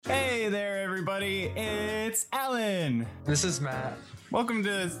there, everybody. It's Alan. This is Matt. Welcome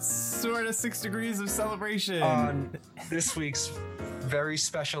to sort of 6 degrees of celebration. On this week's very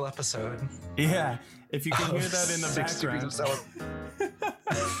special episode. Yeah, if you can hear that in the 6 degrees of background.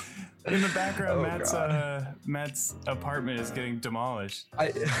 In the background, Matt's apartment is getting demolished.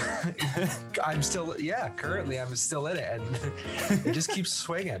 I'm still, currently I'm still in it, and it just keeps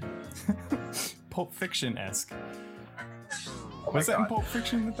swinging. Pulp Fiction-esque. Oh Was that in Pulp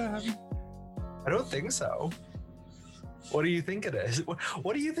Fiction that happened? I don't think so. What do you think it is?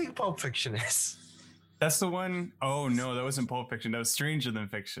 What do you think Pulp Fiction is? That's the one. Oh no, that wasn't Pulp Fiction. That was Stranger Than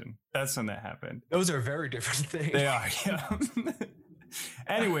Fiction. That's when that happened. Those are very different things. They are, yeah.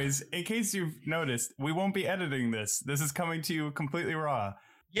 Anyways, in case you've noticed, we won't be editing this. This is coming to you completely raw.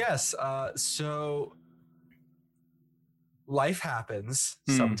 Yes. So life happens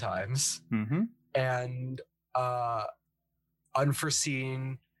sometimes, and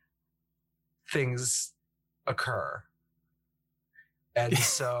unforeseen things occur. And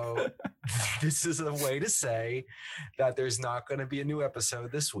so this is a way to say that there's not going to be a new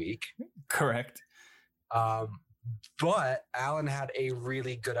episode this week. Correct. But Alan had a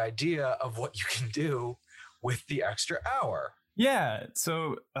really good idea of what you can do with the extra hour. Yeah.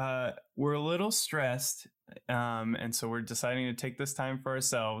 So we're a little stressed. And so we're deciding to take this time for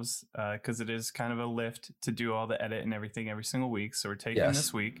ourselves because it is kind of a lift to do all the edit and everything every single week. So we're taking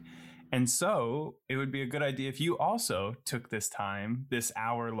this week. And so it would be a good idea if you also took this time, this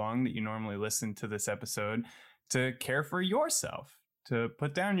hour long that you normally listen to this episode, to care for yourself, to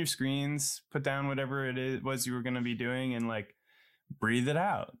put down your screens, put down whatever it was you were going to be doing, and like breathe it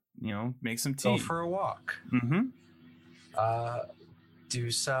out, make some tea. Go for a walk.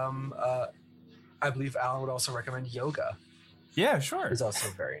 Do some, I believe Alan would also recommend yoga. Yeah, sure. It's also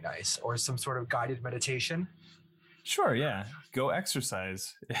very nice. Or some sort of guided meditation. Sure, yeah. Go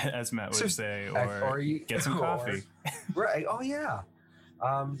exercise, as Matt would say, or get some coffee. Right. Oh, yeah.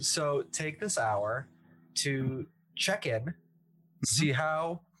 So take this hour to check in, see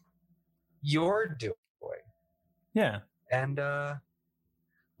how you're doing. Yeah. And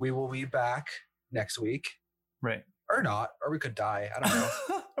we will be back next week. Right. Or not. Or we could die. I don't know.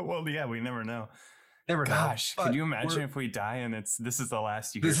 Well, yeah, we never know. Gosh, can you imagine if we die and this is the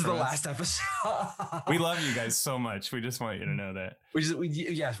last you hear? This is the last episode. We love you guys so much. We just want you to know that.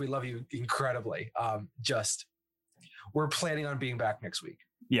 Yes, we love you incredibly. We're planning on being back next week.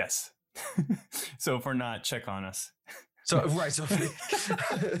 Yes. So if we're not, check on us. So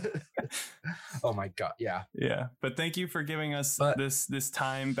oh my God. Yeah. Yeah. But thank you for giving us this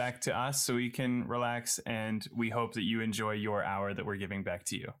time back to us so we can relax, and we hope that you enjoy your hour that we're giving back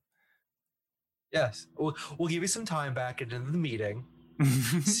to you. Yes, we'll give you some time back into the meeting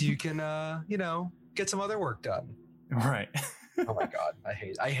so you can, get some other work done. Right. Oh my God,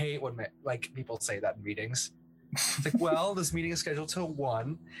 I hate when people say that in meetings. It's like, well, this meeting is scheduled till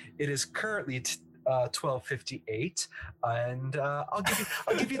 1. It is currently 12:58, and I'll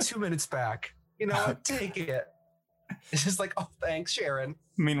give you 2 minutes back. You know what? Take it. It's just like, oh, thanks, Sharon.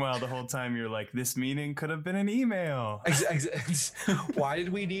 Meanwhile, the whole time you're like, this meeting could have been an email. Why did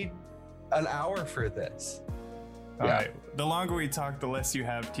we need an hour for this? All right. The longer we talk, the less you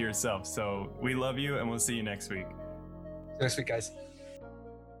have to yourself. So we love you, and we'll see you next week. Next week, guys.